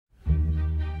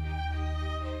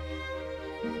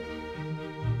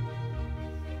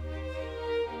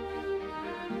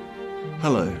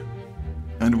Hello,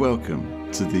 and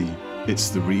welcome to the It's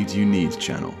the Read You Need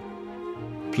channel.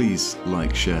 Please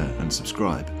like, share and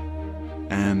subscribe.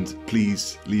 And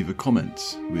please leave a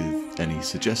comment with any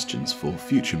suggestions for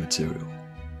future material.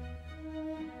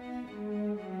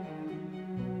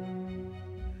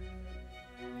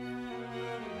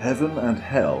 Heaven and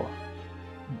Hell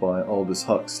by Aldous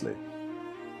Huxley.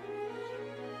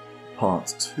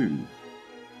 Part 2.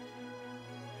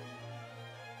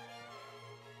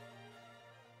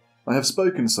 I have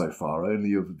spoken so far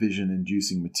only of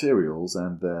vision-inducing materials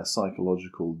and their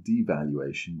psychological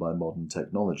devaluation by modern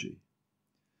technology.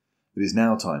 It is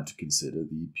now time to consider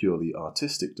the purely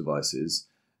artistic devices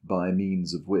by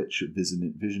means of which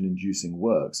vision-inducing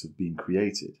works have been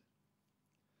created.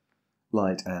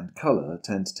 Light and colour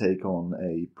tend to take on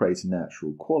a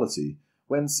preternatural quality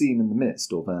when seen in the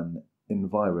midst of an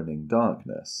environing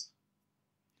darkness.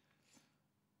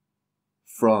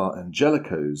 Fra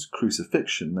Angelico's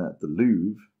crucifixion at the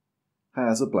Louvre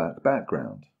has a black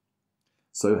background.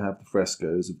 So have the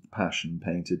frescoes of the Passion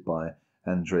painted by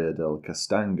Andrea del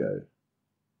Castango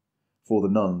for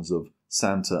the nuns of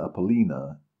Santa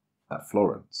Apollina at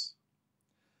Florence.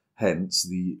 Hence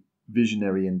the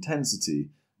visionary intensity,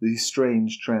 the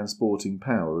strange transporting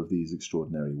power of these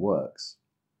extraordinary works.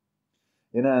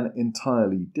 In an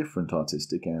entirely different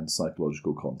artistic and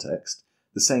psychological context,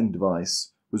 the same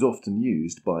device was often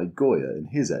used by Goya in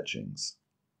his etchings.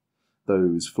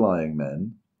 Those flying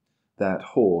men, that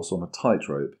horse on a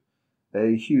tightrope,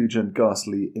 a huge and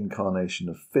ghastly incarnation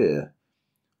of fear,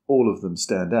 all of them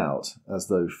stand out, as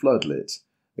though floodlit,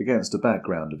 against a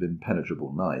background of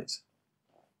impenetrable night.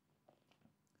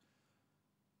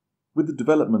 With the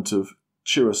development of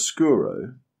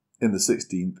chiaroscuro in the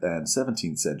 16th and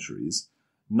 17th centuries,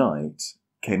 night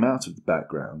came out of the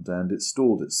background and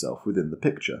installed itself within the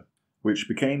picture, which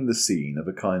became the scene of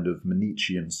a kind of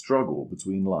Manichean struggle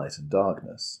between light and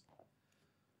darkness.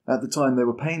 At the time they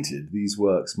were painted, these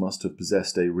works must have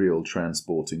possessed a real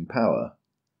transporting power.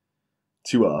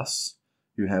 To us,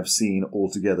 who have seen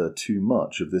altogether too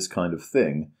much of this kind of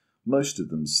thing, most of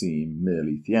them seem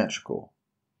merely theatrical.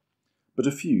 But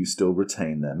a few still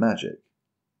retain their magic.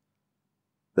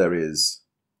 There is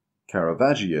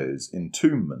Caravaggio's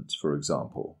Entombment, for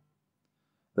example.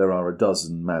 There are a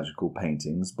dozen magical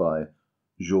paintings by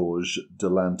Georges de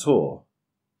Lantour.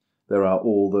 There are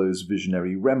all those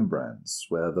visionary Rembrandts,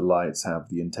 where the lights have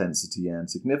the intensity and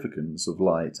significance of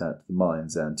light at the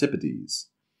mind's antipodes,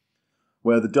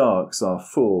 where the darks are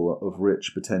full of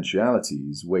rich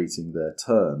potentialities waiting their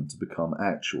turn to become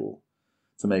actual,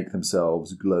 to make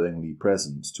themselves glowingly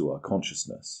present to our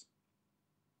consciousness.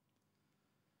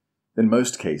 In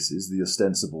most cases, the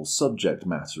ostensible subject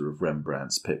matter of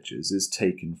Rembrandt's pictures is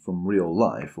taken from real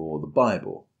life or the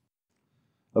Bible.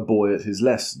 A boy at his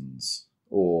lessons,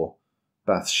 or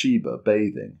Bathsheba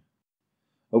bathing,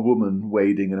 a woman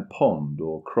wading in a pond,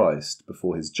 or Christ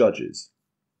before his judges.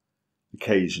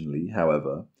 Occasionally,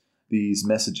 however, these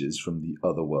messages from the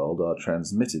other world are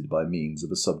transmitted by means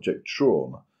of a subject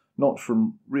drawn, not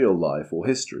from real life or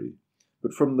history,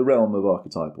 but from the realm of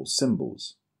archetypal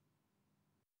symbols.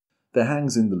 There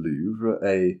hangs in the Louvre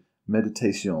a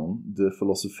Méditation de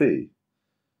Philosophie,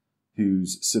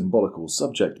 whose symbolical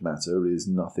subject matter is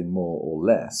nothing more or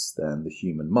less than the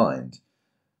human mind,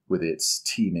 with its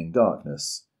teeming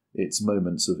darkness, its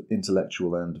moments of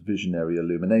intellectual and visionary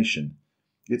illumination,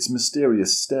 its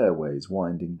mysterious stairways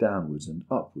winding downwards and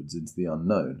upwards into the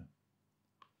unknown.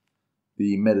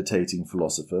 The meditating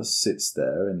philosopher sits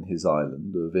there in his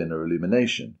island of inner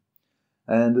illumination,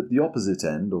 and at the opposite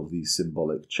end of the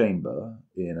symbolic chamber,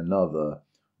 in another,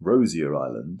 rosier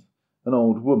island, an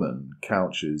old woman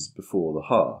couches before the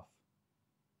hearth.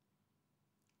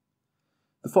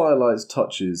 The firelight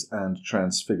touches and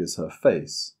transfigures her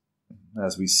face,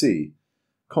 as we see,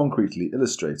 concretely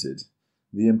illustrated,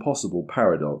 the impossible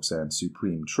paradox and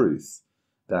supreme truth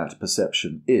that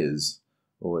perception is,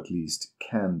 or at least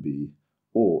can be,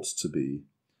 ought to be,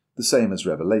 the same as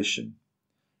revelation,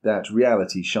 that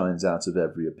reality shines out of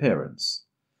every appearance,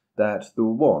 that the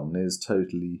one is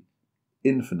totally,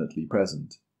 infinitely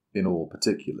present in all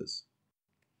particulars.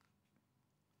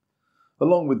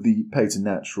 Along with the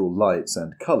preternatural lights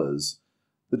and colours,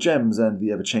 the gems and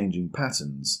the ever-changing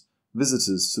patterns,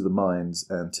 visitors to the mind's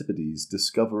antipodes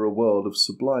discover a world of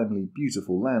sublimely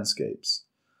beautiful landscapes,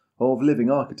 of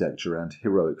living architecture and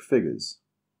heroic figures.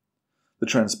 The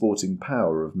transporting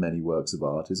power of many works of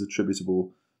art is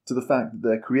attributable to the fact that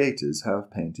their creators have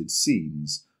painted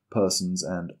scenes, persons,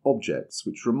 and objects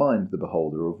which remind the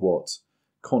beholder of what,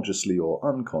 consciously or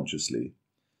unconsciously,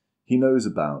 he knows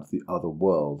about the other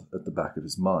world at the back of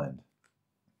his mind.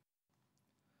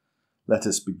 Let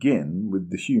us begin with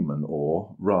the human,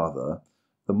 or, rather,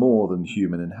 the more than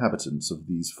human inhabitants of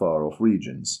these far-off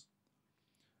regions.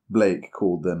 Blake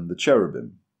called them the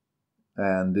cherubim,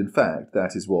 and in fact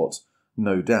that is what,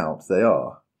 no doubt, they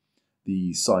are,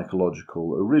 the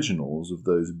psychological originals of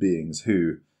those beings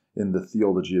who, in the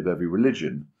theology of every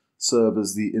religion, serve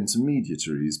as the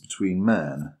intermediaries between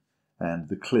man and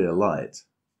the clear light.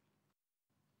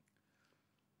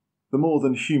 The more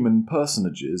than human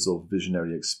personages of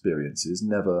visionary experiences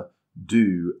never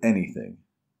do anything.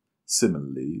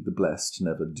 Similarly, the blessed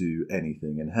never do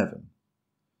anything in heaven.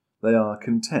 They are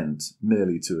content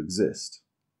merely to exist.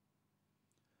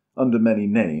 Under many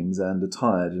names and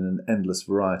attired in an endless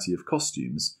variety of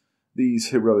costumes, these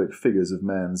heroic figures of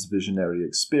man's visionary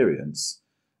experience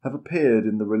have appeared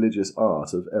in the religious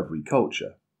art of every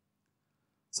culture.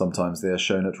 Sometimes they are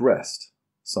shown at rest,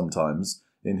 sometimes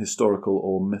in historical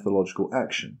or mythological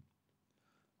action.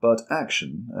 But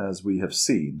action, as we have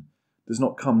seen, does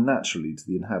not come naturally to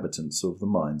the inhabitants of the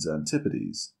mind's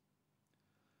antipodes.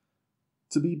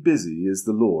 To be busy is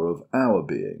the law of our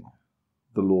being.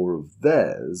 The law of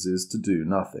theirs is to do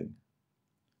nothing.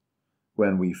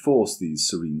 When we force these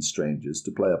serene strangers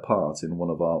to play a part in one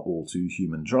of our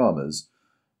all-too-human dramas,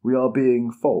 we are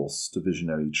being false to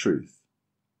visionary truth.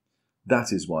 That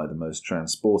is why the most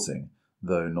transporting,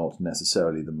 though not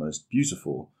necessarily the most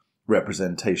beautiful,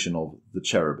 representation of the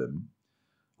cherubim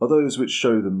are those which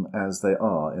show them as they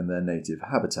are in their native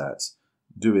habitat,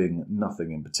 doing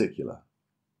nothing in particular.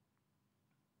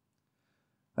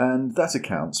 And that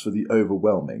accounts for the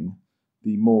overwhelming,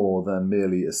 the more than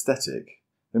merely aesthetic,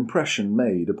 impression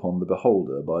made upon the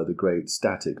beholder by the great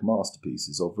static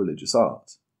masterpieces of religious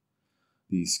art.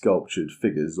 The sculptured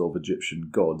figures of Egyptian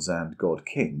gods and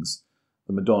god-kings,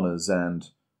 the Madonnas and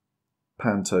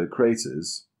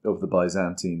Pantocrators of the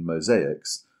Byzantine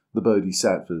mosaics, the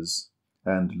Bodhisattvas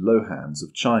and Lohans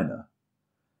of China,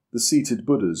 the seated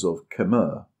Buddhas of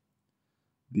Khmer,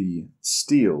 the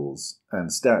steles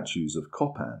and statues of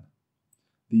Copan,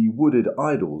 the wooded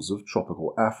idols of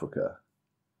tropical Africa.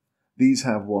 These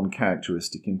have one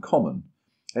characteristic in common,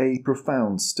 a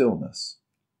profound stillness.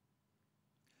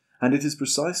 And it is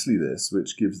precisely this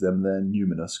which gives them their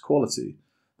numinous quality,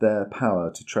 their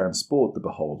power to transport the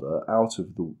beholder out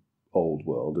of the old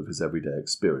world of his everyday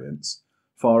experience,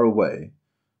 far away,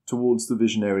 towards the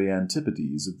visionary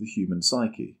antipodes of the human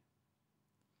psyche.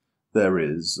 There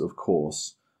is, of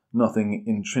course, nothing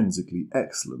intrinsically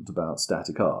excellent about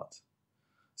static art.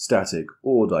 Static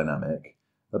or dynamic,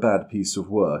 a bad piece of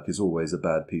work is always a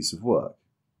bad piece of work.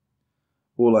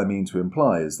 All I mean to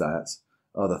imply is that,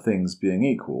 other things being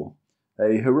equal,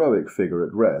 a heroic figure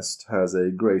at rest has a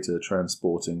greater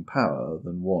transporting power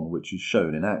than one which is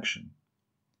shown in action.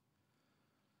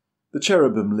 The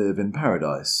cherubim live in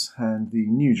paradise, and the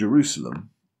New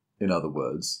Jerusalem, in other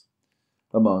words,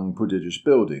 among prodigious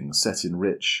buildings set in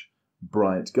rich,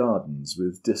 bright gardens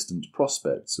with distant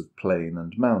prospects of plain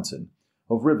and mountain,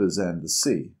 of rivers and the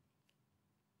sea.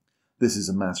 This is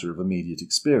a matter of immediate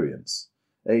experience,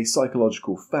 a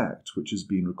psychological fact which has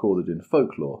been recorded in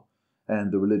folklore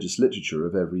and the religious literature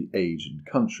of every age and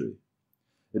country.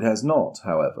 It has not,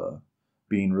 however,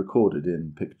 been recorded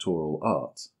in pictorial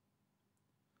art.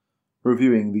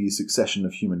 Reviewing the succession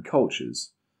of human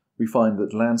cultures, we find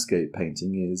that landscape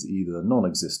painting is either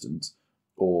non-existent,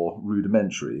 or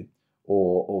rudimentary,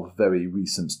 or of very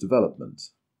recent development.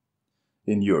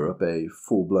 In Europe, a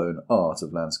full-blown art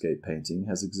of landscape painting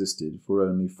has existed for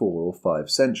only 4 or 5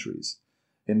 centuries,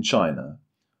 in China,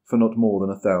 for not more than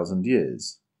 1,000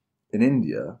 years, in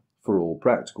India, for all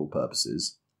practical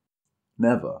purposes,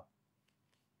 never.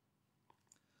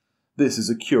 This is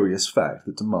a curious fact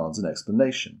that demands an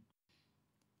explanation.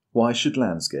 Why should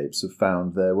landscapes have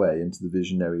found their way into the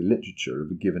visionary literature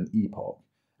of a given epoch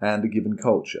and a given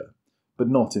culture, but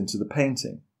not into the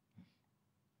painting?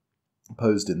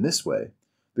 Posed in this way,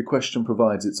 the question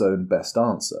provides its own best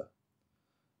answer.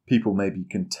 People may be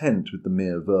content with the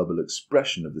mere verbal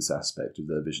expression of this aspect of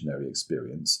their visionary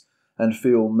experience, and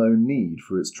feel no need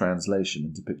for its translation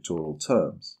into pictorial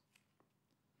terms.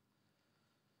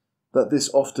 That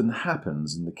this often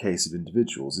happens in the case of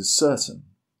individuals is certain.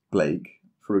 Blake,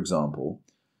 for example,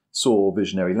 saw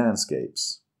visionary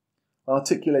landscapes,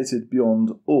 articulated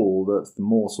beyond all that the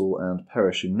mortal and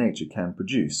perishing nature can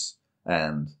produce,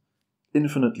 and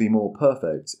infinitely more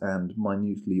perfect and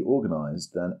minutely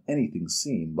organized than anything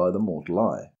seen by the mortal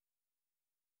eye.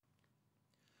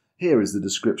 Here is the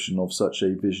description of such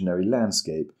a visionary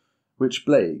landscape, which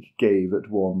Blake gave at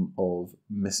one of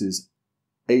Mrs.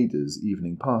 Ada's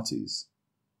evening parties.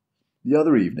 The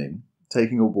other evening,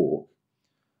 taking a walk,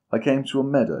 I came to a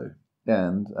meadow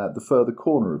and at the further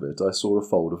corner of it I saw a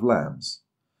fold of lambs.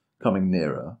 Coming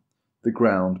nearer, the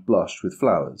ground blushed with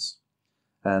flowers,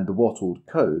 and the wattled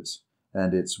coat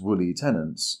and its woolly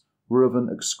tenants were of an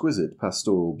exquisite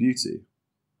pastoral beauty.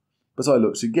 But I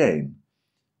looked again,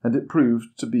 and it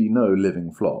proved to be no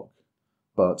living flock,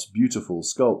 but beautiful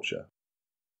sculpture.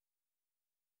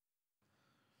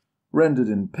 Rendered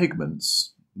in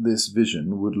pigments, this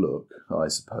vision would look, I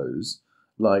suppose,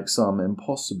 like some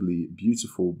impossibly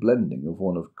beautiful blending of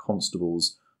one of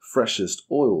Constable's freshest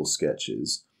oil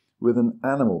sketches with an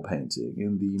animal painting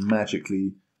in the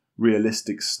magically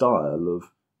realistic style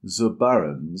of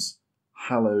Zurbaran's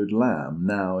Hallowed Lamb,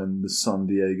 now in the San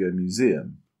Diego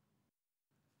Museum.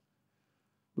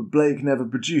 But Blake never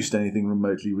produced anything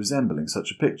remotely resembling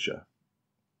such a picture.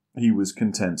 He was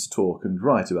content to talk and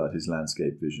write about his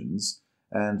landscape visions,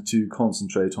 and to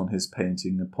concentrate on his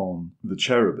painting upon the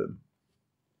cherubim.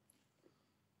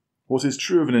 What is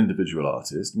true of an individual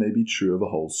artist may be true of a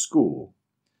whole school.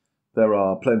 There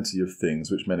are plenty of things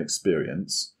which men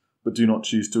experience, but do not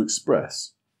choose to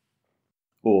express.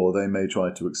 Or they may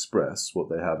try to express what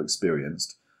they have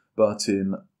experienced, but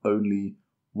in only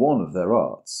one of their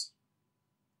arts.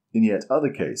 In yet other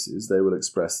cases they will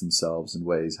express themselves in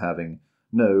ways having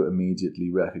no immediately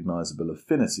recognizable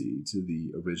affinity to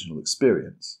the original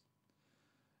experience.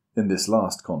 In this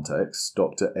last context,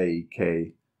 Dr. A.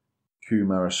 K.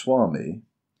 Kumaraswamy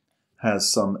has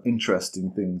some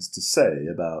interesting things to say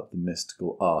about the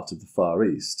mystical art of the Far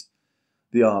East,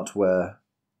 the art where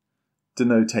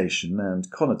denotation and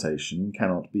connotation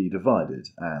cannot be divided,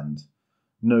 and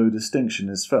no distinction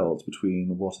is felt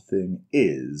between what a thing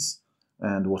is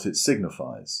and what it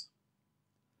signifies.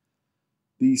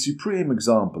 The supreme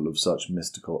example of such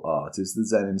mystical art is the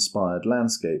Zen-inspired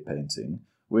landscape painting,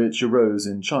 which arose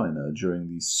in China during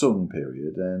the Sung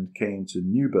period and came to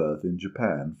new birth in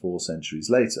Japan 4 centuries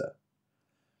later.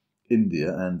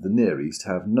 India and the Near East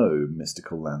have no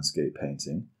mystical landscape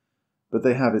painting, but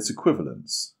they have its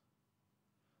equivalents.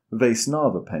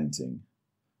 Vaisnava painting,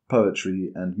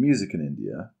 poetry and music in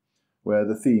India, where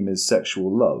the theme is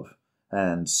sexual love,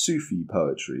 and Sufi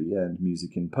poetry and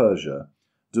music in Persia,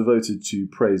 devoted to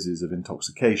praises of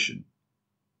intoxication.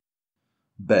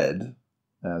 Bed,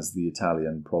 as the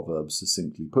Italian proverb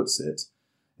succinctly puts it,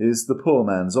 is the poor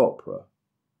man's opera.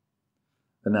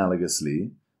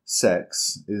 Analogously,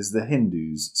 sex is the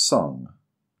Hindu's song,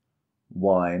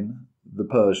 wine the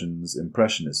Persian's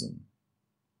impressionism.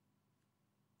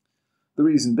 The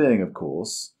reason being, of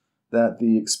course, that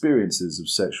the experiences of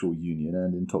sexual union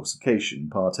and intoxication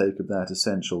partake of that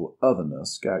essential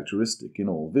otherness characteristic in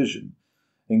all vision,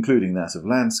 including that of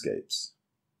landscapes.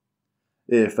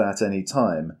 If at any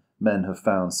time men have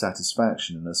found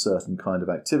satisfaction in a certain kind of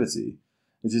activity,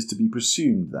 it is to be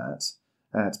presumed that,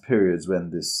 at periods when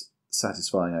this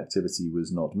satisfying activity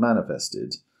was not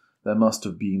manifested, there must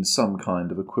have been some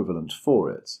kind of equivalent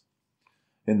for it.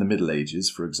 In the Middle Ages,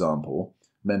 for example,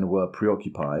 men were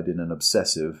preoccupied in an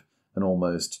obsessive and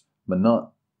almost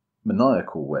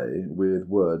maniacal way with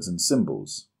words and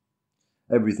symbols.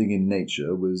 Everything in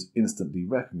nature was instantly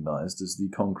recognized as the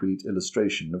concrete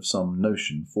illustration of some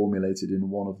notion formulated in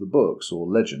one of the books or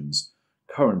legends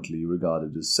currently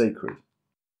regarded as sacred.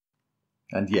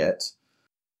 And yet,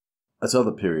 at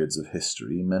other periods of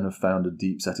history, men have found a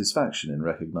deep satisfaction in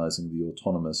recognizing the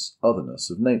autonomous otherness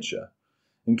of nature,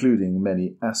 including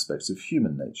many aspects of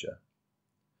human nature.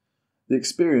 The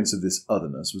experience of this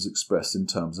otherness was expressed in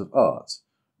terms of art,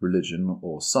 religion,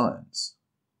 or science.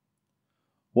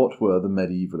 What were the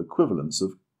medieval equivalents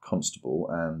of Constable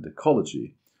and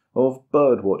ecology, of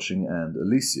bird-watching and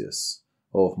Elysius,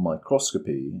 of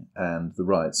microscopy and the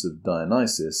rites of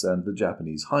Dionysus and the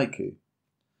Japanese haiku?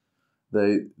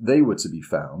 They were to be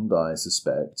found, I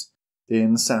suspect,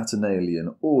 in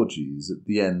Saturnalian orgies at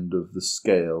the end of the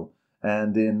scale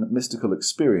and in mystical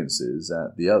experiences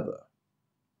at the other.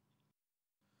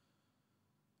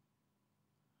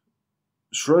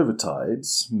 Shrovetide,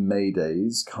 May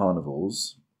Days,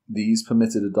 carnivals, these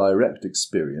permitted a direct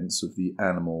experience of the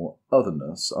animal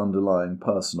otherness underlying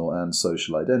personal and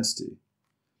social identity.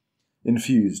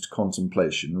 Infused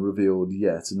contemplation revealed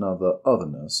yet another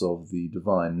otherness of the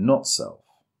divine not-self.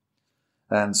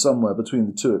 And somewhere between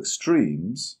the two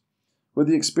extremes were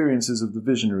the experiences of the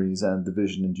visionaries and the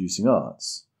vision-inducing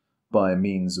arts, by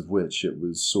means of which it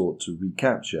was sought to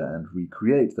recapture and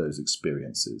recreate those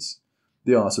experiences.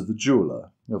 The art of the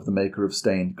jeweller, of the maker of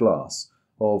stained glass,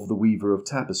 of the weaver of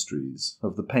tapestries,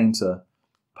 of the painter,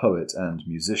 poet, and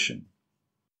musician.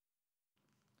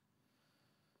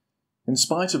 In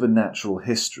spite of a natural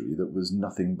history that was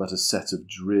nothing but a set of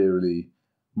drearily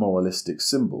moralistic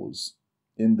symbols,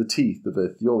 in the teeth of a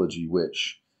theology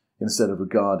which, instead of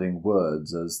regarding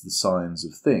words as the signs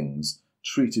of things,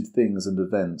 treated things and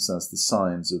events as the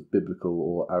signs of biblical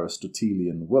or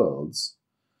Aristotelian worlds,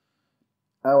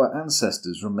 our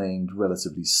ancestors remained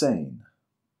relatively sane,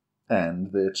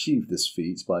 and they achieved this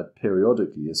feat by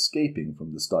periodically escaping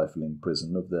from the stifling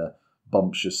prison of their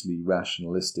bumptiously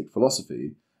rationalistic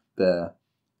philosophy, their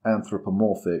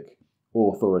anthropomorphic,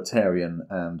 authoritarian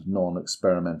and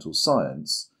non-experimental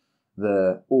science,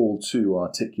 their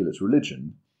all-too-articulate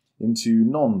religion, into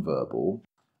non-verbal,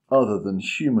 other than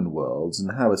human worlds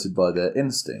inhabited by their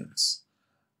instincts,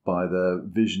 by the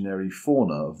visionary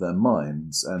fauna of their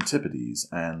minds, antipodes,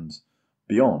 and,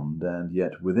 beyond and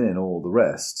yet within all the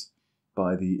rest,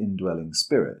 by the indwelling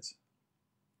spirit.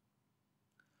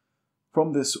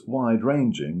 From this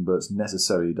wide-ranging but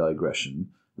necessary digression,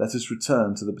 let us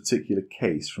return to the particular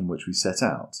case from which we set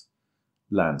out.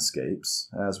 Landscapes,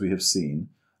 as we have seen,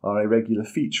 are a regular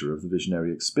feature of the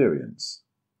visionary experience.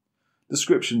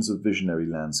 Descriptions of visionary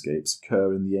landscapes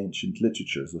occur in the ancient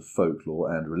literatures of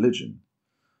folklore and religion,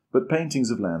 but paintings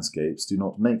of landscapes do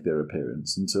not make their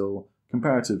appearance until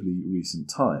comparatively recent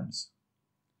times.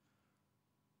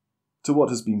 To what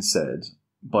has been said,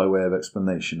 by way of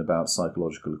explanation about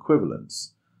psychological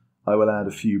equivalence, I will add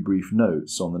a few brief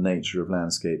notes on the nature of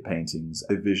landscape paintings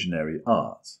as a visionary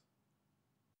art.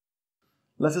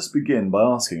 Let us begin by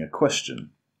asking a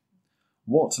question.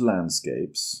 What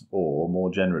landscapes, or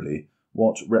more generally,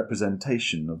 what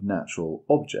representation of natural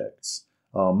objects,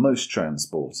 are most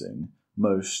transporting,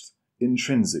 most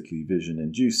intrinsically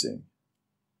vision-inducing?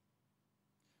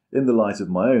 In the light of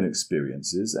my own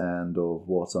experiences and of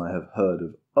what I have heard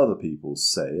of other people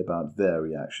say about their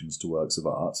reactions to works of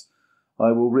art,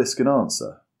 I will risk an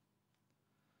answer.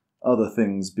 Other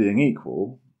things being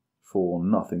equal, for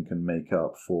nothing can make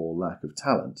up for lack of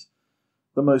talent,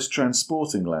 the most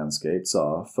transporting landscapes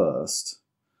are, first,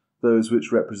 those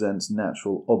which represent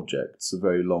natural objects a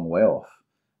very long way off,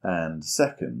 and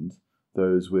second,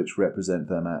 those which represent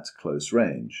them at close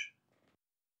range.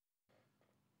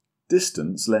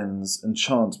 Distance lends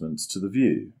enchantment to the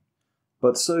view,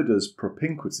 but so does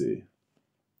propinquity.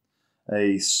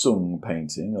 A Sung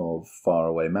painting of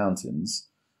faraway mountains,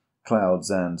 clouds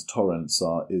and torrents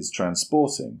is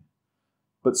transporting,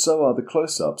 but so are the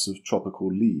close-ups of tropical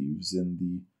leaves in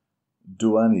the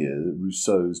Douanier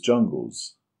Rousseau's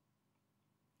jungles.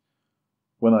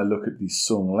 When I look at the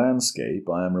Sung landscape,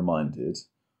 I am reminded,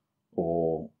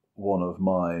 or one of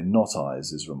my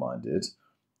not-eyes is reminded,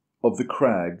 of the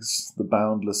crags, the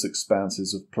boundless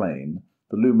expanses of plain,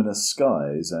 the luminous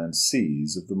skies and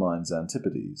seas of the mind's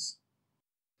antipodes.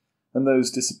 And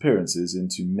those disappearances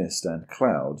into mist and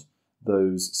cloud,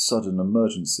 those sudden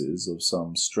emergences of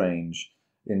some strange,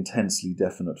 intensely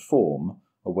definite form,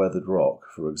 a weathered rock,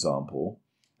 for example,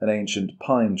 an ancient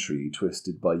pine tree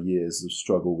twisted by years of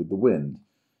struggle with the wind,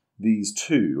 these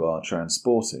too are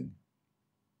transporting.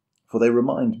 For they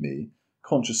remind me,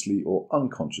 consciously or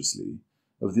unconsciously,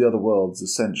 of the other world's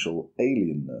essential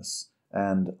alienness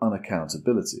and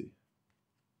unaccountability.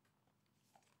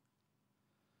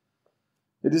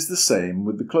 It is the same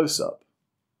with the close-up.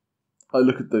 I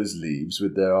look at those leaves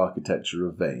with their architecture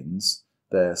of veins,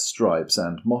 their stripes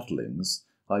and mottlings,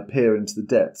 I peer into the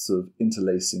depths of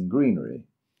interlacing greenery,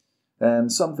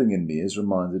 and something in me is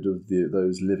reminded of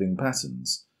those living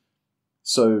patterns,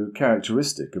 so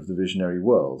characteristic of the visionary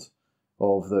world,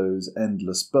 of those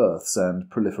endless births and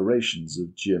proliferations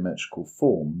of geometrical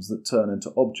forms that turn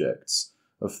into objects,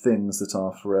 of things that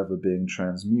are forever being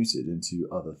transmuted into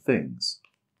other things.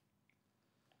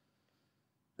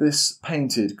 This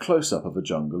painted close-up of a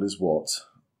jungle is what,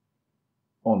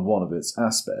 on one of its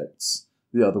aspects,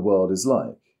 the other world is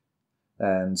like,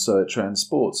 and so it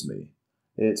transports me.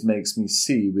 It makes me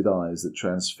see with eyes that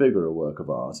transfigure a work of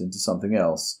art into something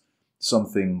else,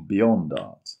 something beyond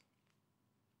art.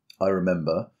 I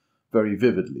remember, very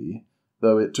vividly,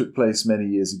 though it took place many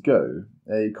years ago,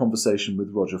 a conversation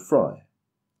with Roger Fry.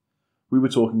 We were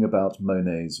talking about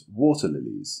Monet's water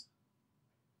lilies.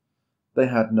 They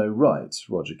had no right,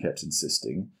 Roger kept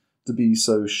insisting, to be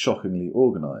so shockingly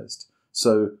organised,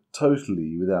 so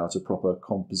totally without a proper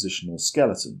compositional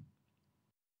skeleton.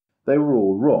 They were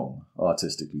all wrong,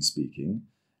 artistically speaking,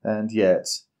 and yet,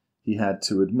 he had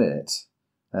to admit,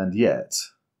 and yet,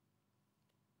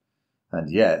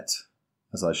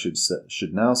 as I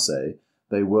should now say,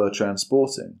 they were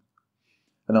transporting.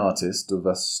 An artist of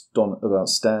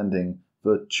outstanding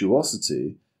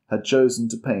virtuosity had chosen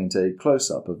to paint a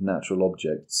close-up of natural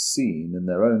objects seen in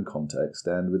their own context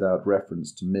and without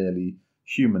reference to merely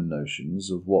human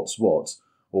notions of what's what,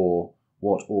 or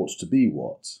what ought to be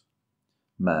what.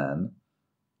 Man,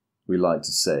 we like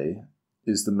to say,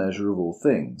 is the measure of all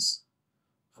things.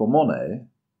 For Monet,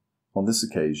 on this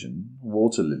occasion,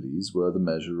 water lilies were the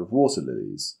measure of water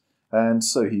lilies, and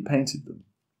so he painted them.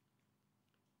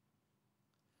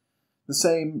 The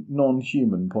same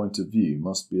non-human point of view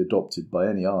must be adopted by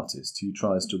any artist who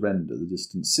tries to render the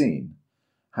distant scene.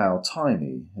 How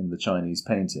tiny, in the Chinese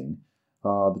painting,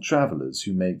 are the travellers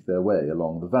who make their way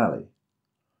along the valley.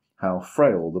 How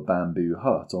frail the bamboo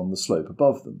hut on the slope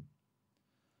above them.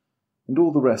 And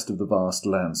all the rest of the vast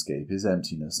landscape is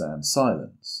emptiness and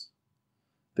silence.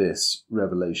 This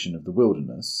revelation of the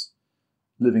wilderness,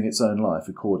 living its own life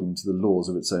according to the laws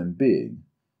of its own being,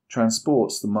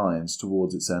 transports the minds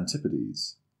towards its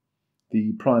antipodes.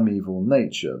 The primeval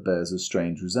nature bears a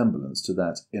strange resemblance to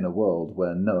that inner world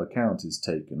where no account is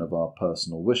taken of our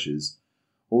personal wishes,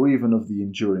 or even of the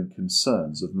enduring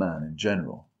concerns of man in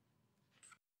general.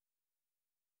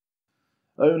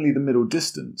 Only the middle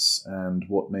distance and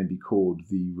what may be called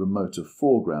the remoter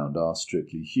foreground are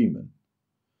strictly human.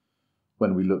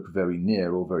 When we look very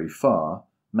near or very far,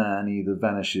 man either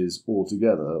vanishes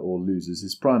altogether or loses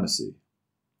his primacy.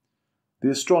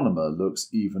 The astronomer looks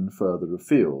even further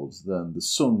afield than the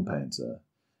Sung painter,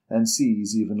 and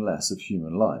sees even less of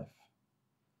human life.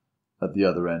 At the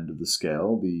other end of the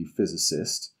scale, the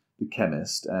physicist, the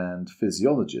chemist, and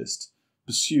physiologist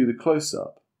pursue the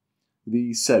close-up,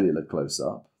 the cellular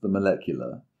close-up, the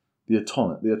molecular, the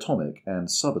atomic and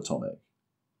subatomic.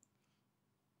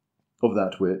 Of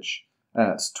that which,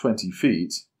 at 20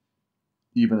 feet,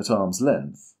 even at arm's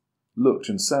length, looked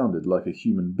and sounded like a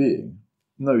human being,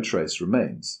 no trace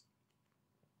remains.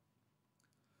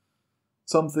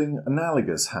 Something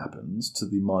analogous happens to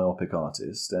the myopic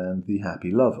artist and the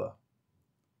happy lover.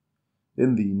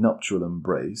 In the nuptial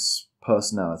embrace,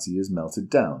 personality is melted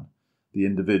down. The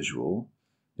individual,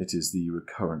 it is the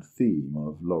recurrent theme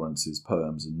of Lawrence's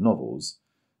poems and novels,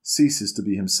 ceases to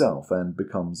be himself and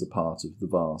becomes a part of the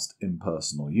vast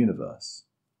impersonal universe.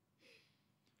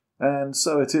 And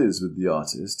so it is with the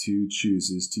artist who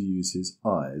chooses to use his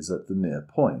eyes at the near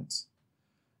point.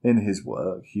 In his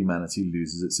work, humanity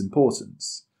loses its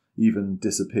importance, even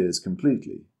disappears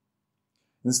completely.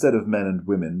 Instead of men and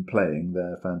women playing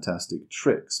their fantastic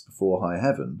tricks before high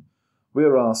heaven, we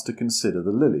are asked to consider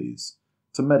the lilies,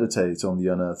 to meditate on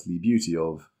the unearthly beauty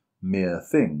of mere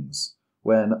things,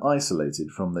 when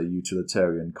isolated from their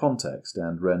utilitarian context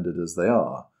and rendered as they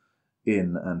are,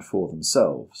 in and for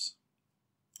themselves.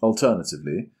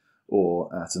 Alternatively, or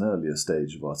at an earlier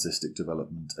stage of artistic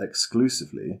development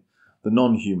exclusively, the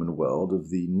non-human world of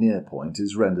the near point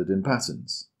is rendered in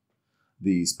patterns.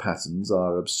 These patterns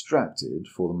are abstracted,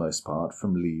 for the most part,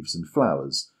 from leaves and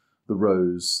flowers, the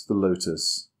rose, the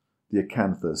lotus, the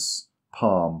acanthus,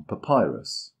 palm,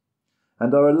 papyrus,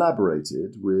 and are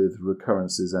elaborated with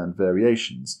recurrences and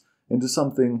variations into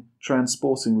something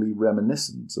transportingly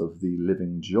reminiscent of the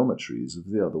living geometries of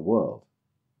the other world.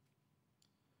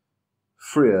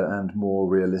 Freer and more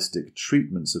realistic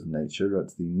treatments of nature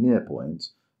at the near point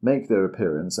make their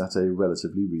appearance at a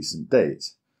relatively recent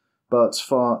date, but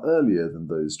far earlier than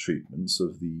those treatments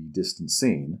of the distant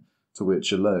scene, to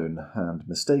which alone and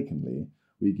mistakenly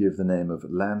we give the name of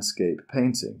landscape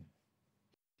painting.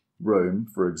 Rome,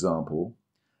 for example,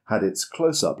 had its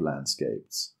close-up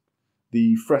landscapes,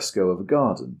 the fresco of a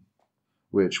garden,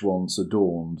 which once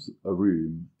adorned a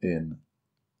room in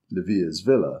Livia's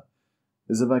villa,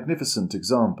 is a magnificent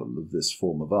example of this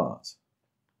form of art.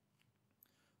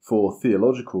 For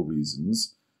theological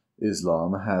reasons,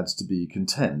 Islam had to be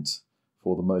content,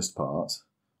 for the most part,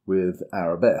 with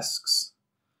arabesques,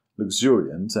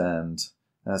 luxuriant and,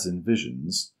 as in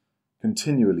visions,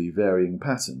 continually varying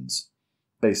patterns,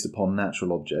 based upon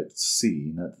natural objects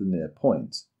seen at the near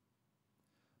point.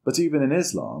 But even in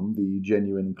Islam, the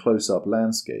genuine close-up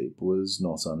landscape was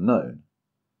not unknown.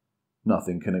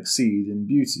 Nothing can exceed in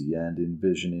beauty and in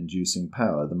vision-inducing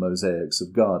power the mosaics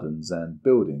of gardens and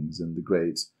buildings in the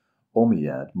great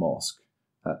Umayyad Mosque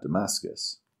at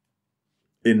Damascus.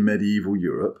 In medieval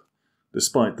Europe,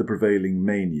 despite the prevailing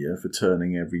mania for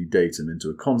turning every datum into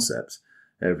a concept,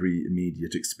 every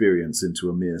immediate experience into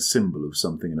a mere symbol of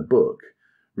something in a book,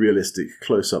 realistic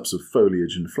close-ups of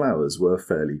foliage and flowers were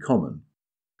fairly common.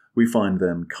 We find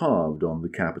them carved on the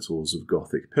capitals of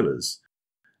Gothic pillars,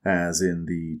 as in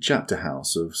the chapter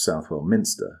house of Southwell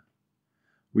Minster.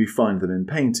 We find them in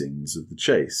paintings of the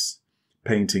chase,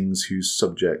 paintings whose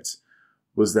subject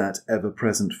was that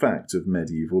ever-present fact of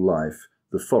medieval life,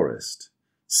 the forest,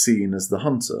 seen as the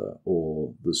hunter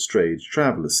or the strayed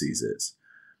traveller sees it,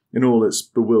 in all its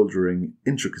bewildering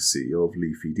intricacy of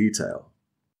leafy detail.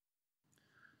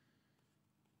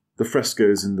 The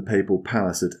frescoes in the papal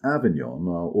palace at Avignon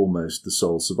are almost the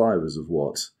sole survivors of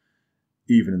what,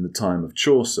 even in the time of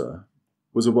Chaucer,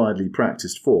 was a widely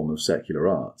practiced form of secular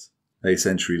art. A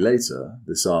century later,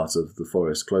 this art of the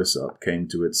forest close-up came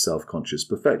to its self-conscious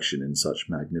perfection in such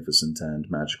magnificent and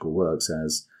magical works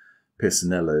as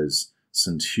Pisanello's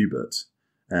St. Hubert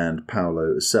and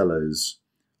Paolo Uccello's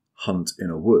Hunt in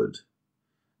a Wood,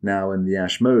 now in the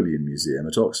Ashmolean Museum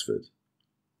at Oxford.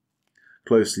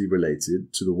 Closely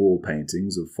related to the wall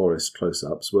paintings of forest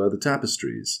close-ups were the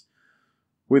tapestries,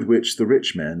 with which the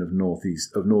rich men of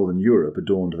northern Europe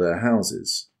adorned their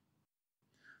houses.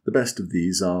 The best of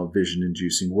these are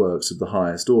vision-inducing works of the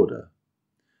highest order.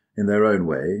 In their own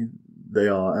way, they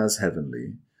are as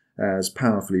heavenly, as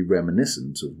powerfully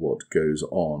reminiscent of what goes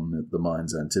on at the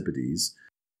mind's antipodes,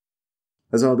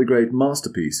 as are the great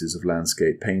masterpieces of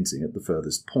landscape painting at the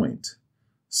furthest point,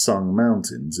 Sung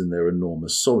mountains in their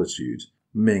enormous solitude,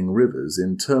 Ming rivers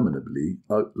interminably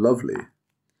lovely,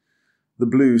 the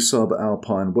blue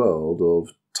subalpine world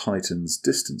of Titan's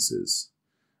distances,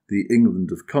 the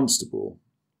England of Constable,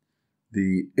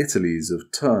 the Italies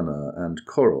of Turner and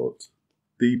Corot,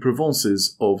 the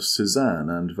Provences of Cézanne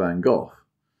and Van Gogh,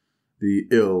 the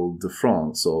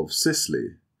Ile-de-France of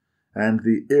Sicily, and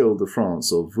the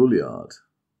Ile-de-France of Vuillard.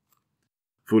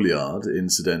 Vuillard,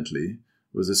 incidentally,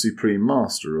 was a supreme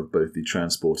master of both the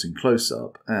transporting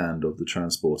close-up and of the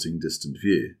transporting distant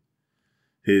view.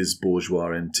 His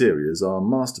bourgeois interiors are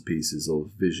masterpieces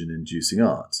of vision-inducing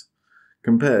art,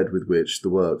 compared with which the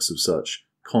works of such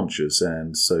conscious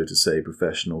and, so to say,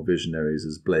 professional visionaries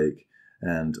as Blake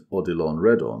and Odilon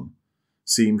Redon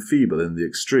seem feeble in the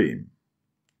extreme.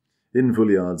 In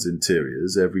Vuillard's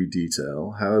interiors, every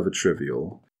detail, however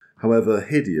trivial, however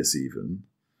hideous even,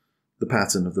 the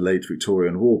pattern of the late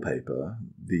Victorian wallpaper,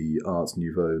 the Art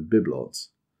Nouveau bibelot,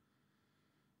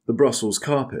 the Brussels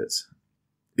carpet,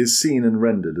 is seen and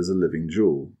rendered as a living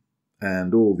jewel,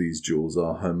 and all these jewels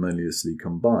are harmoniously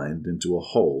combined into a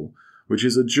whole which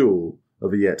is a jewel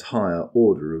of a yet higher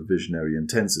order of visionary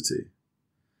intensity.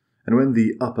 And when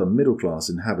the upper middle-class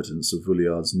inhabitants of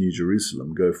Vuillard's New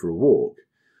Jerusalem go for a walk,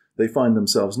 they find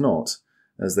themselves not,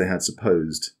 as they had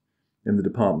supposed, in the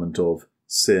department of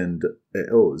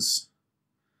Seine-et-Oise,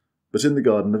 but in the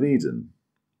Garden of Eden,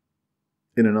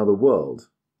 in another world,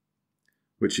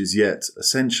 which is yet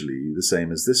essentially the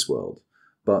same as this world,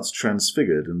 but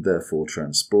transfigured and therefore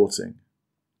transporting.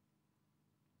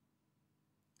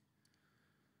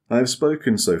 I have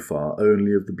spoken so far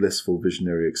only of the blissful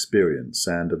visionary experience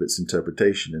and of its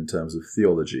interpretation in terms of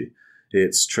theology,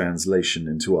 its translation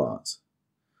into art.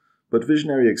 But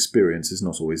visionary experience is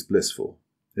not always blissful.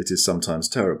 It is sometimes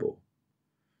terrible.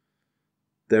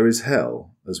 There is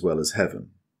hell as well as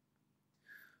heaven.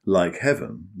 Like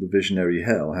heaven, the visionary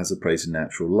hell has a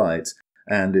preternatural light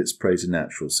and its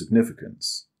preternatural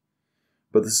significance.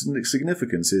 But the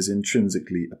significance is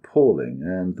intrinsically appalling,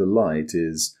 and the light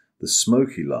is the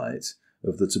smoky light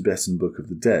of the Tibetan Book of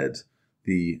the Dead,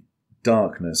 the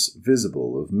darkness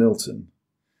visible of Milton.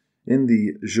 In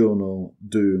the Journal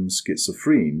d'un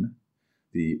Schizophrène,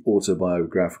 the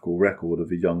autobiographical record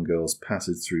of a young girl's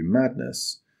passage through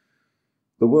madness,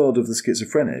 the world of the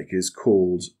schizophrenic is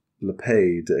called Le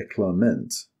Pays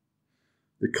d'Éclairement,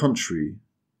 the country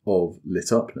of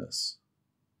lit-upness.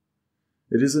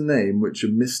 It is a name which a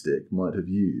mystic might have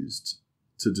used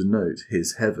to denote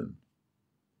his heaven.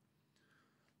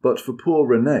 But for poor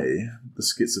René, the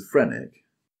schizophrenic,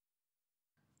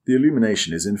 the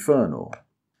illumination is infernal,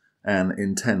 an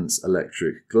intense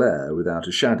electric glare without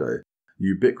a shadow,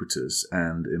 ubiquitous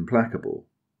and implacable.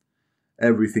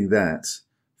 Everything that,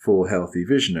 for healthy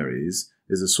visionaries,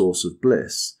 is a source of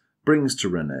bliss, brings to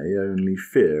René only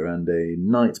fear and a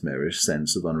nightmarish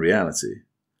sense of unreality.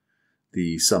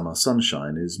 The summer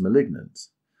sunshine is malignant.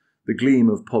 The gleam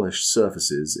of polished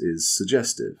surfaces is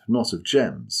suggestive, not of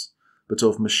gems, but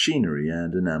of machinery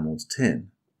and enamelled tin.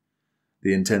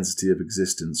 The intensity of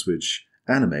existence which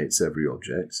animates every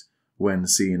object, when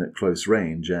seen at close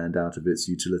range and out of its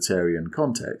utilitarian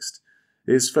context,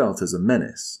 is felt as a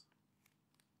menace.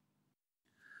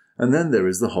 And then there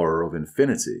is the horror of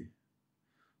infinity.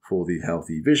 For the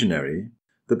healthy visionary,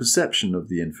 the perception of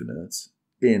the infinite,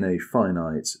 in a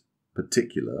finite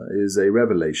particular, is a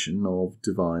revelation of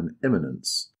divine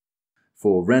immanence.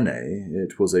 For René,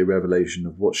 it was a revelation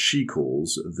of what she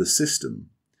calls the system,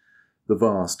 the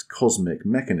vast cosmic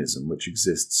mechanism which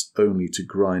exists only to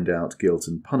grind out guilt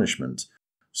and punishment,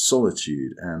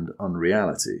 solitude and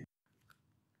unreality.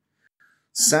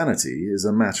 Sanity is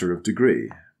a matter of degree,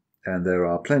 and there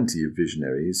are plenty of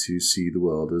visionaries who see the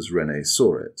world as René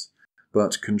saw it,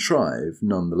 but contrive,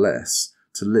 nonetheless,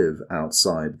 to live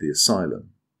outside the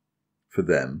asylum. For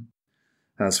them,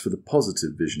 as for the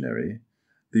positive visionary,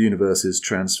 the universe is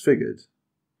transfigured,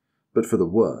 but for the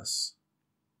worse.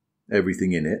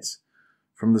 Everything in it,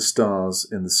 from the stars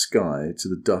in the sky to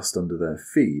the dust under their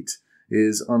feet,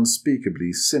 is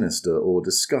unspeakably sinister or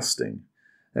disgusting.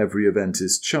 Every event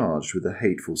is charged with a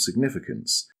hateful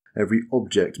significance. Every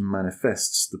object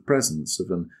manifests the presence of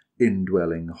an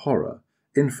indwelling horror,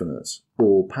 infinite,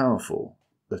 all-powerful,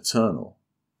 eternal.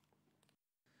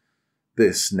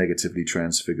 This negatively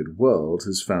transfigured world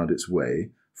has found its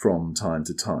way, from time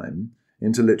to time,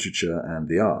 into literature and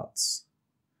the arts.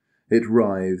 It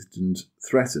writhed and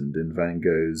threatened in Van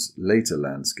Gogh's later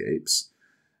landscapes.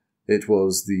 It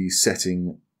was the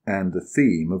setting and the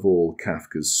theme of all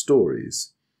Kafka's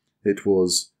stories. It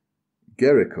was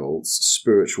Gericholt's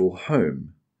spiritual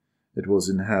home. It was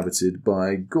inhabited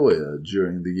by Goya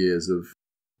during the years of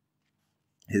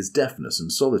his deafness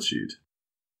and solitude.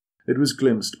 It was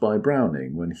glimpsed by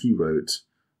Browning when he wrote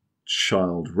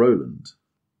Childe Roland.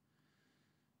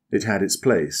 It had its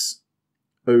place,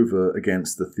 over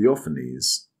against the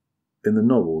theophanies, in the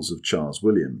novels of Charles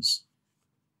Williams.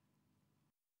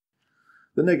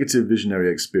 The negative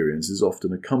visionary experience is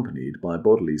often accompanied by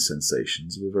bodily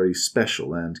sensations of a very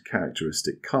special and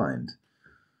characteristic kind.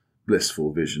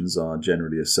 Blissful visions are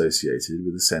generally associated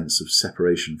with a sense of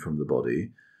separation from the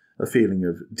body, a feeling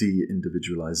of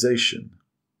de-individualization.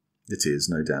 It is,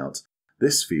 no doubt,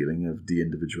 this feeling of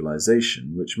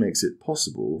de-individualization which makes it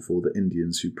possible for the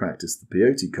Indians who practice the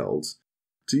peyote cult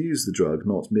to use the drug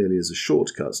not merely as a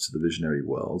shortcut to the visionary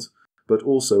world, but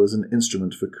also as an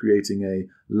instrument for creating a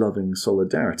loving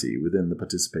solidarity within the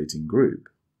participating group.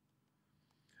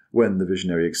 When the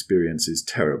visionary experience is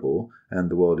terrible and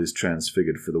the world is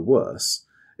transfigured for the worse,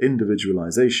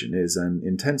 individualization is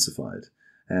intensified,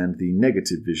 and the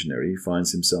negative visionary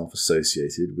finds himself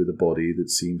associated with a body that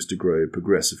seems to grow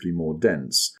progressively more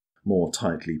dense, more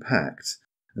tightly packed,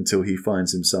 until he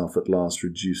finds himself at last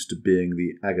reduced to being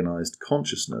the agonized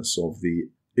consciousness of the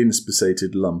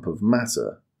inspissated lump of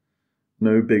matter,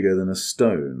 no bigger than a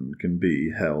stone can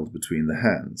be held between the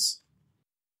hands.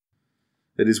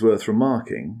 It is worth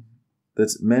remarking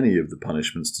that many of the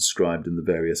punishments described in the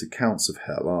various accounts of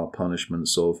hell are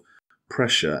punishments of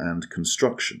pressure and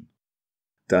construction.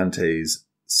 Dante's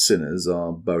sinners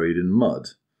are buried in mud,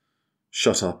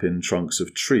 shut up in trunks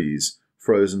of trees,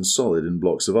 frozen solid in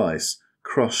blocks of ice,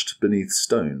 crushed beneath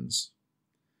stones.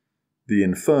 The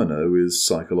Inferno is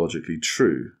psychologically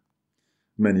true.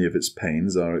 Many of its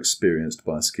pains are experienced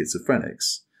by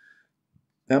schizophrenics,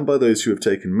 and by those who have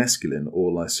taken mescaline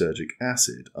or lysergic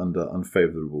acid under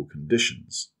unfavourable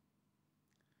conditions.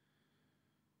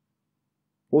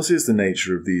 What is the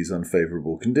nature of these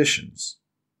unfavourable conditions?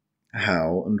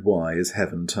 How and why is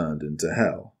heaven turned into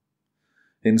hell?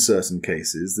 In certain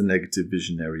cases, the negative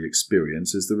visionary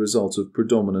experience is the result of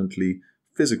predominantly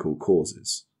physical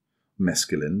causes.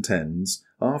 Mescaline tends,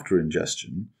 after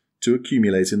ingestion, to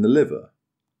accumulate in the liver.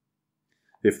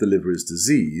 If the liver is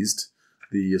diseased,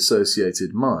 the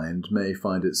associated mind may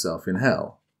find itself in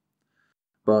hell.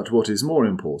 But what is more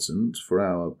important for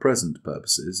our present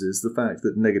purposes is the fact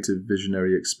that negative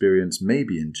visionary experience may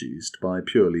be induced by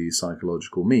purely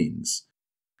psychological means.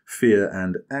 Fear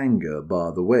and anger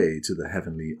bar the way to the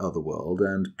heavenly otherworld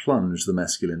and plunge the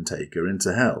mescaline taker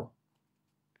into hell.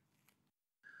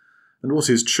 And what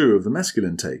is true of the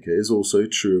mescaline taker is also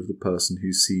true of the person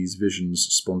who sees visions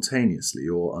spontaneously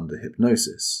or under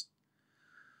hypnosis.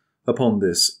 Upon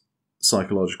this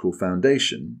psychological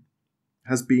foundation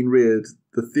has been reared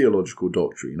the theological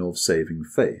doctrine of saving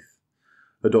faith,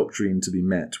 a doctrine to be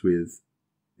met with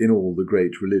in all the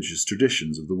great religious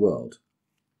traditions of the world.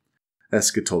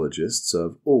 Eschatologists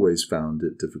have always found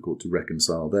it difficult to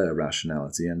reconcile their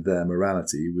rationality and their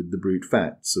morality with the brute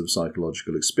facts of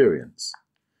psychological experience.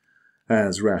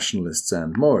 As rationalists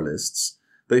and moralists,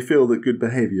 they feel that good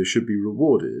behaviour should be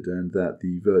rewarded and that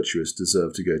the virtuous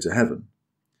deserve to go to heaven.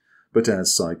 But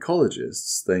as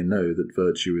psychologists, they know that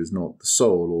virtue is not the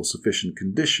sole or sufficient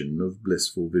condition of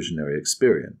blissful visionary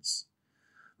experience.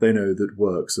 They know that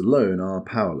works alone are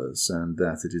powerless and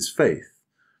that it is faith,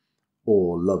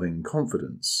 or loving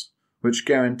confidence, which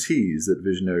guarantees that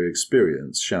visionary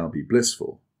experience shall be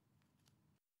blissful.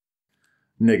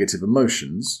 Negative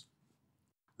emotions,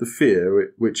 the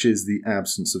fear which is the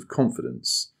absence of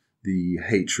confidence, the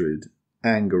hatred,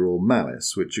 anger or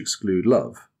malice which exclude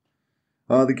love,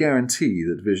 are the guarantee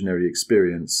that visionary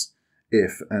experience,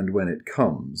 if and when it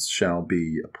comes, shall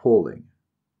be appalling.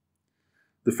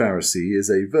 The Pharisee is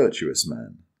a virtuous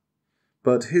man,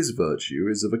 but his virtue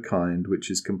is of a kind which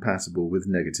is compatible with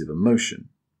negative emotion.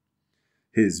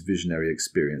 His visionary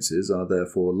experiences are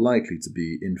therefore likely to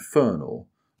be infernal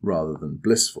rather than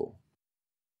blissful.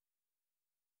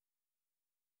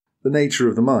 The nature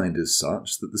of the mind is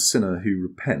such that the sinner who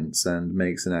repents and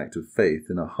makes an act of faith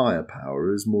in a higher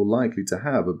power is more likely to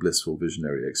have a blissful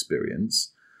visionary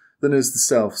experience than is the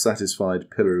self-satisfied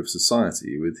pillar of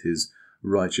society with his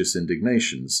righteous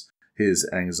indignations, his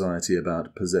anxiety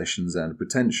about possessions and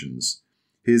pretensions,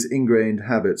 his ingrained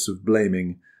habits of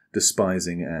blaming,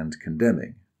 despising, and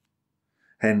condemning.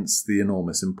 Hence the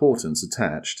enormous importance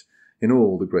attached, in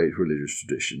all the great religious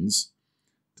traditions,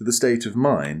 to the state of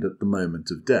mind at the moment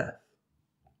of death.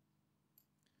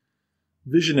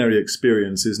 Visionary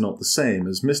experience is not the same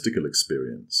as mystical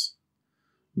experience.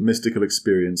 Mystical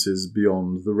experience is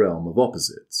beyond the realm of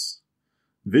opposites.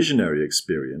 Visionary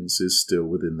experience is still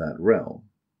within that realm.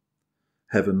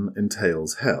 Heaven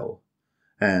entails hell,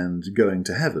 and going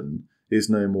to heaven is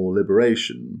no more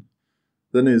liberation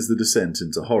than is the descent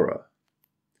into horror.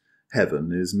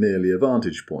 Heaven is merely a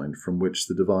vantage point from which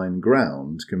the divine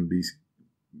ground can be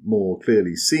more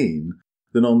clearly seen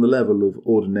than on the level of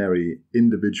ordinary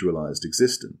individualized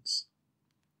existence.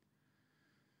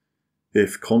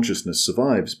 If consciousness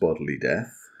survives bodily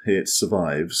death, it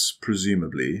survives,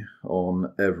 presumably,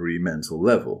 on every mental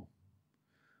level.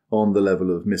 On the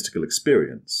level of mystical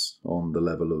experience, on the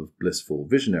level of blissful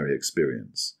visionary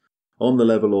experience, on the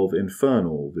level of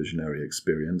infernal visionary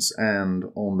experience, and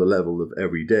on the level of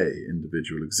everyday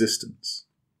individual existence.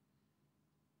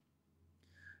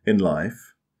 In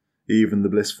life, even the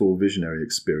blissful visionary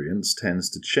experience tends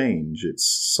to change its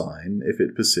sign if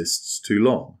it persists too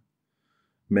long.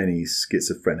 Many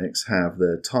schizophrenics have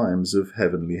their times of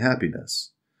heavenly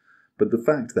happiness, but the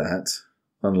fact that,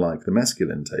 unlike the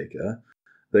mescaline taker,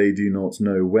 they do not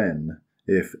know when,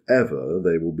 if ever,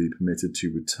 they will be permitted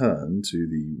to return to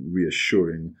the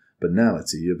reassuring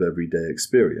banality of everyday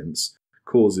experience,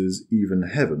 causes even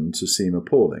heaven to seem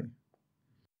appalling.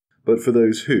 But for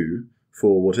those who,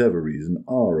 for whatever reason,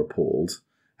 are appalled,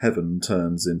 heaven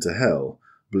turns into hell,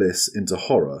 bliss into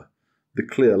horror, the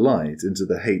clear light into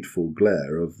the hateful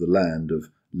glare of the land of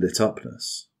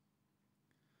lit-upness.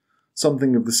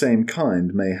 Something of the same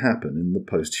kind may happen in the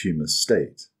posthumous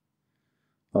state.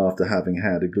 After having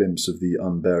had a glimpse of the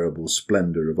unbearable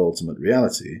splendour of ultimate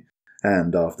reality,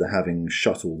 and after having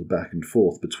shuttled back and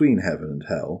forth between heaven and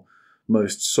hell,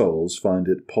 most souls find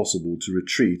it possible to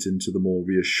retreat into the more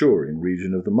reassuring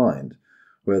region of the mind,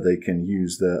 where they can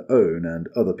use their own and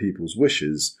other people's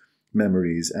wishes,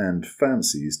 memories, and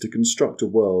fancies to construct a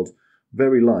world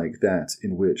very like that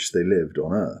in which they lived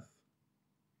on earth.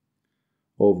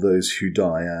 Of those who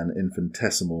die, an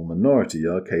infinitesimal minority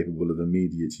are capable of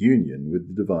immediate union with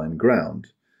the divine ground.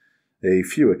 A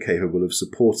few are capable of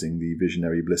supporting the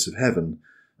visionary bliss of heaven.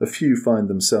 A few find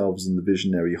themselves in the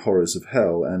visionary horrors of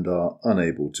hell and are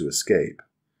unable to escape.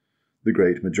 The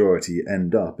great majority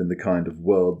end up in the kind of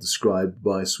world described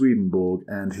by Swedenborg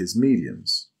and his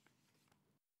mediums.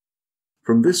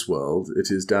 From this world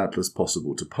it is doubtless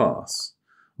possible to pass,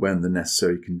 when the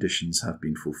necessary conditions have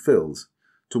been fulfilled,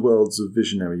 to worlds of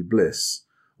visionary bliss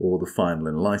or the final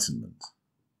enlightenment.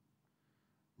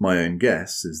 My own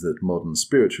guess is that modern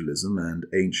spiritualism and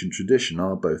ancient tradition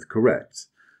are both correct.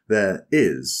 There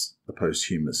is a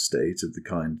posthumous state of the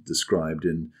kind described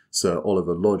in Sir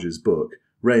Oliver Lodge's book,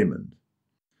 Raymond.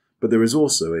 But there is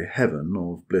also a heaven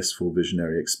of blissful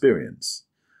visionary experience.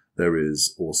 There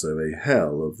is also a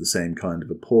hell of the same kind of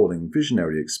appalling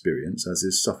visionary experience as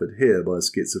is suffered here by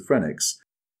schizophrenics,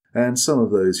 and some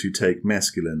of those who take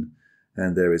mescaline,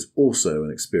 and there is also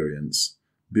an experience,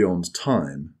 beyond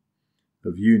time,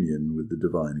 of union with the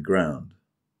divine ground.